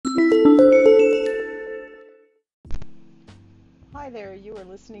Hi there, you are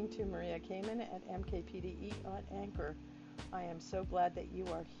listening to Maria Kamen at MKPDE on Anchor. I am so glad that you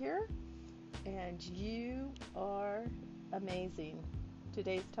are here and you are amazing.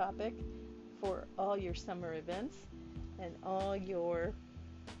 Today's topic for all your summer events and all your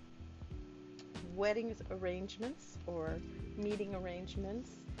weddings arrangements or meeting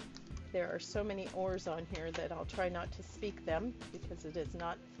arrangements. There are so many ors on here that I'll try not to speak them because it is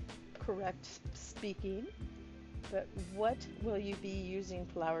not correct speaking. But what will you be using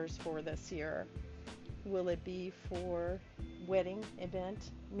flowers for this year? Will it be for wedding,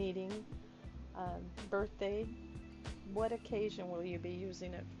 event, meeting, birthday? What occasion will you be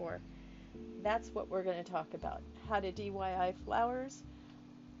using it for? That's what we're going to talk about. How to DIY flowers.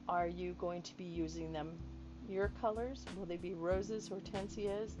 Are you going to be using them your colors? Will they be roses,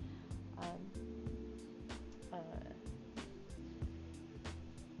 hortensias? Uh,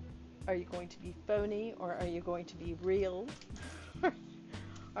 are you going to be phony or are you going to be real?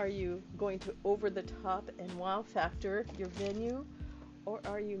 Are you going to over the top and wow factor your venue, or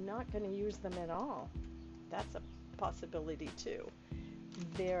are you not going to use them at all? That's a possibility too.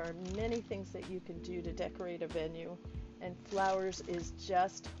 There are many things that you can do to decorate a venue, and flowers is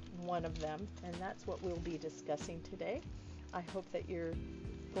just one of them, and that's what we'll be discussing today. I hope that you're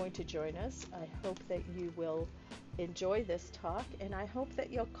going to join us. I hope that you will enjoy this talk, and I hope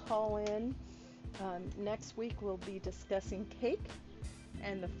that you'll call in. Next week we'll be discussing cake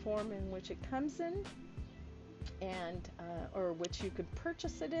and the form in which it comes in, and or which you could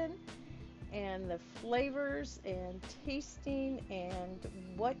purchase it in, and the flavors and tasting and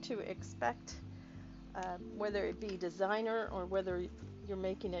what to expect, whether it be designer or whether you're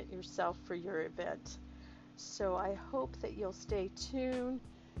making it yourself for your event. So I hope that you'll stay tuned,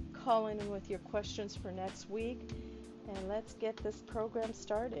 call in with your questions for next week, and let's get this program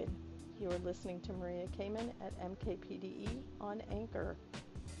started. You're listening to Maria Kamen at MKPDE on Anchor.